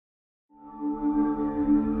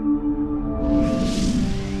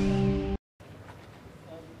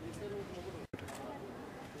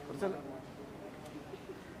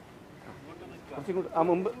കുറച്ചിങ്ങോട്ട് ആ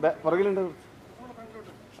മുമ്പ് പുറകിലുണ്ട്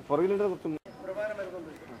പുറകിലുണ്ട് കുറച്ച്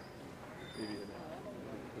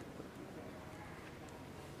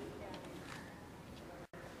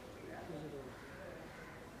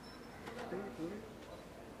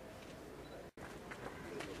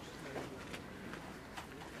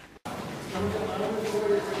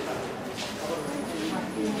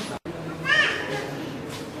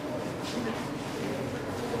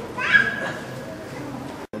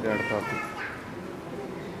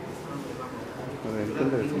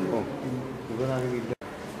എനിക്കെന്താ സംഭവം ഇവരാണെങ്കില്ല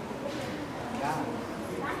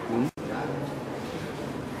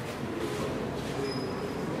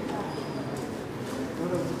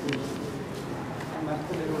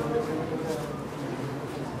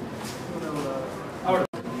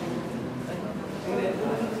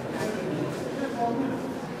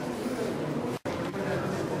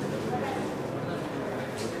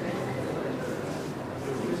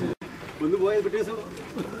ഒന്ന് പോയ പിറ്റേ ദിവസം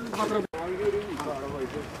മാത്രം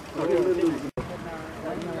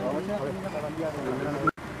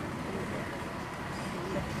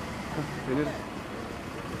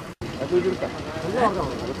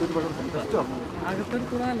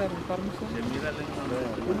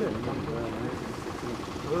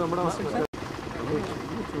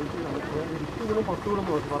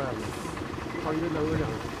നമ്മുടെ പറയാമല്ലോ അതിൻ്റെ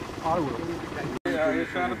ലെവലാണ് ആളുകൂടും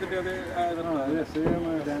ഏഷ്യാനത്തിൻ്റെ അതേ സെയിം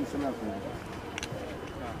ഡാൻസിനാക്കുന്നത്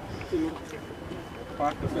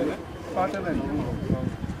പാട്ട് പാട്ട്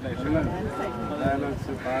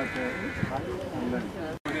ഡയലോഗ്സ് പാട്ട്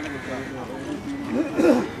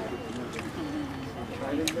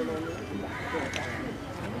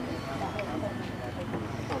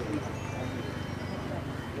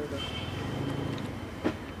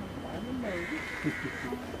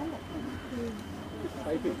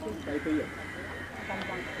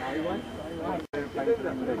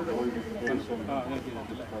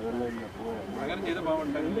അങ്ങനെ ചെയ്ത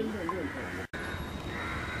പാവുണ്ടായിരുന്നു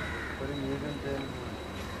ഒരു മ്യൂസിയം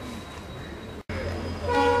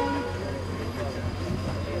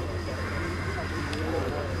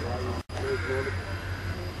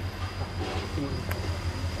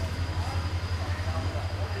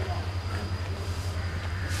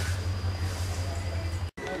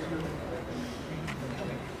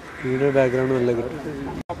വീഡിയോ ബാക്ക്ഗ്രൗണ്ട് നല്ല കിട്ടും.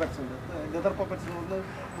 ലെതർ പപ്പറ്റ്സ് ഒന്ന്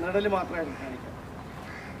നിഴൽ മാത്രമായിട്ട് കാണിക്കാം.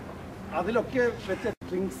 അതിലൊക്കെ വെച്ച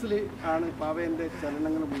സ്ട്രിങ്സിൽ ആണ് പാവേൻ്റെ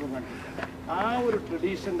ചലനങ്ങൾ മുഴുവൻ കാണിക്കുന്നത്. ആ ഒരു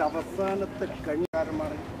ട്രഡീഷൻ്റെ അവസാനത്തെ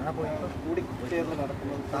കണികാരന്മാർ കൂടി ചേർന്ന്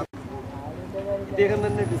നടക്കുന്നത് ഇദ്ദേഹം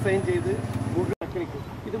തന്നെ ഡിസൈൻ ചെയ്ത് മുഴുവൻ ടെക്നിക്ക്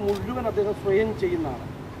ഇത് മുഴുവൻ അദ്ദേഹം സ്വയം ചെയ്യുന്നതാണ്.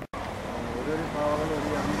 ഓരോ പാവകൾ ഒരു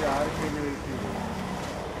 5-6 കിലോ വെയിറ്റ് ചെയ്യും.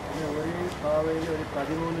 പിന്നെ ഒരു പാവയിൽ ഒരു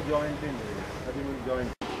 13 ജോയിൻ്റ് ഉണ്ട്. 13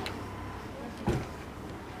 ജോയിൻ്റ്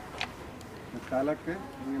തലക്ക്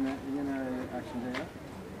ഇങ്ങനെ ഇങ്ങനെ ആക്ഷൻ ചെയ്യാം.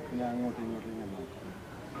 പിന്നെ അങ്ങോട്ടും ഇങ്ങോട്ടും ഇങ്ങനെ നോക്കാം.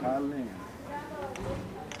 കാലിനെ ഇങ്ങനെ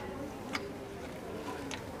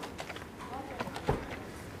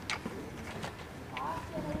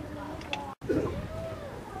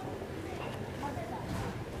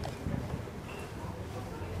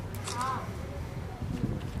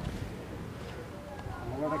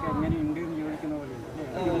നമ്മളോടൊക്കെ എങ്ങനെ ഉണ്ട് എന്ന് ചോദിക്കുന്ന പോലെ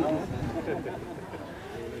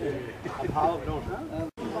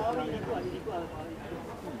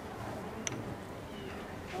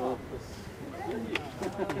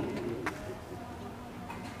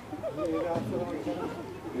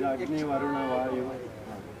അഗ്നി വരുണ വായു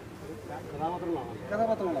കഥാപാത്രങ്ങളാണ്.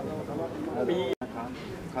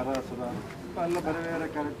 പല പല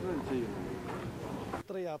ക്യാരക്ടർ ചെയ്യും.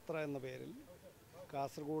 യാത്ര എന്ന പേരിൽ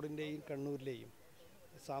കാസർഗോഡിൻ്റെയും കണ്ണൂരിലെയും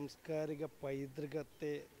സാംസ്കാരിക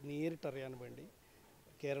പൈതൃകത്തെ നേരിട്ടറിയാൻ വേണ്ടി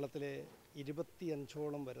കേരളത്തിലെ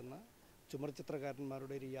 25ഓളം വരുന്ന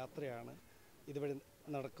ചുമർചിത്രകാരന്മാരുടെ ഒരു യാത്രയാണ് ഇതുവഴി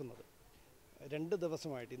നടക്കുന്നത്. 2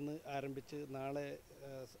 ദിവസമായിട്ട് ഇന്ന് ആരംഭിച്ച് നാളെ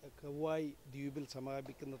കൗവായി ദ്വീപിൽ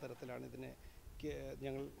സമാപിക്കുന്ന തരത്തിലാണ് ഇതിനെ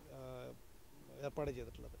ഞങ്ങൾ ഏർപ്പാട്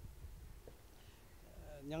ചെയ്തിട്ടുള്ളത്.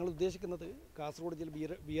 ഞങ്ങൾ ഉദ്ദേശിക്കുന്നത് കാസർഗോഡ് ജില്ല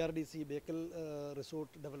BRDC ബേക്കൽ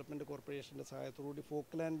റിസോർട്ട് ഡെവലപ്മെൻറ്റ് കോർപ്പറേഷൻ്റെ സഹായത്തോടുകൂടി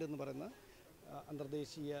ഫോക്ക്ലാൻഡ് എന്ന് പറയുന്ന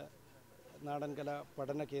അന്തർദേശീയ നാടൻകല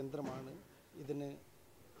പഠന കേന്ദ്രമാണ് ഇതിന്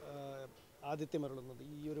ആതിഥ്യമരുളുന്നത്.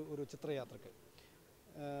 ഈ ഒരു ചിത്രയാത്രയ്ക്ക്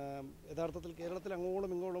യഥാർത്ഥത്തിൽ കേരളത്തിൽ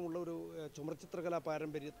അങ്ങോളം ഇങ്ങോളമുള്ള ഒരു ചുമർചിത്രകലാ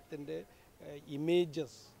പാരമ്പര്യത്തിൻ്റെ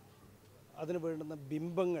ഇമേജസ്, അതിന് വേണ്ടുന്ന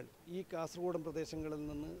ബിംബങ്ങൾ ഈ കാസർഗോഡൻ പ്രദേശങ്ങളിൽ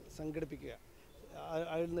നിന്ന് സംഘടിപ്പിക്കുക,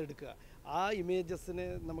 അതിൽ നിന്ന് എടുക്കുക. ആ ഇമേജസിനെ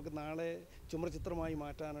നമുക്ക് നാളെ ചുമർചിത്രമായി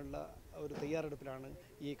മാറ്റാനുള്ള ഒരു തയ്യാറെടുപ്പിലാണ്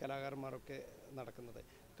ഈ കലാകാരന്മാരൊക്കെ നടക്കുന്നത്.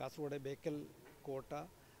 കാസർഗോഡ് ബേക്കൽ കോട്ട,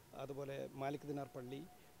 അതുപോലെ മാലിക് ദിനാർ പള്ളി,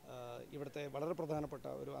 ഇവിടുത്തെ വളരെ പ്രധാനപ്പെട്ട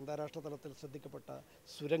ഒരു അന്താരാഷ്ട്ര തലത്തിൽ ശ്രദ്ധിക്കപ്പെട്ട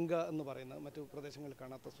സുരംഗ എന്ന് പറയുന്ന മറ്റു പ്രദേശങ്ങളിൽ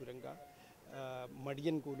കാണാത്ത സുരംഗ,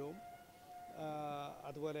 മടിയൻകൂലവും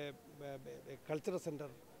അതുപോലെ കൾച്ചറൽ സെൻറ്റർ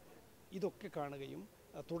ഇതൊക്കെ കാണുകയും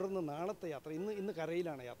തുടർന്ന് നാളത്തെ യാത്ര ഇന്ന്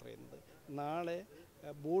കരയിലാണ് യാത്ര ചെയ്യുന്നത്. നാളെ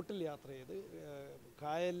ബോട്ടിൽ യാത്ര ചെയ്ത്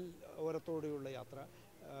കായൽ ഓരത്തോടെയുള്ള യാത്ര,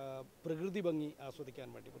 പ്രകൃതി ഭംഗി ആസ്വദിക്കാൻ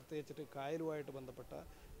വേണ്ടി, പ്രത്യേകിച്ചിട്ട് കായലുമായിട്ട് ബന്ധപ്പെട്ട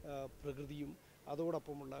പ്രകൃതിയും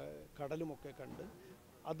അതോടൊപ്പമുള്ള കടലുമൊക്കെ കണ്ട്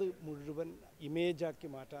അത് മുഴുവൻ ഇമേജാക്കി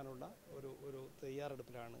മാറ്റാനുള്ള ഒരു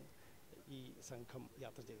തയ്യാറെടുപ്പിലാണ് ഈ സംഘം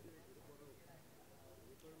യാത്ര ചെയ്യുന്നത്.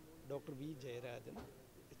 Doctor V Jayarajan,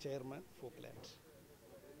 chairman, Folkland.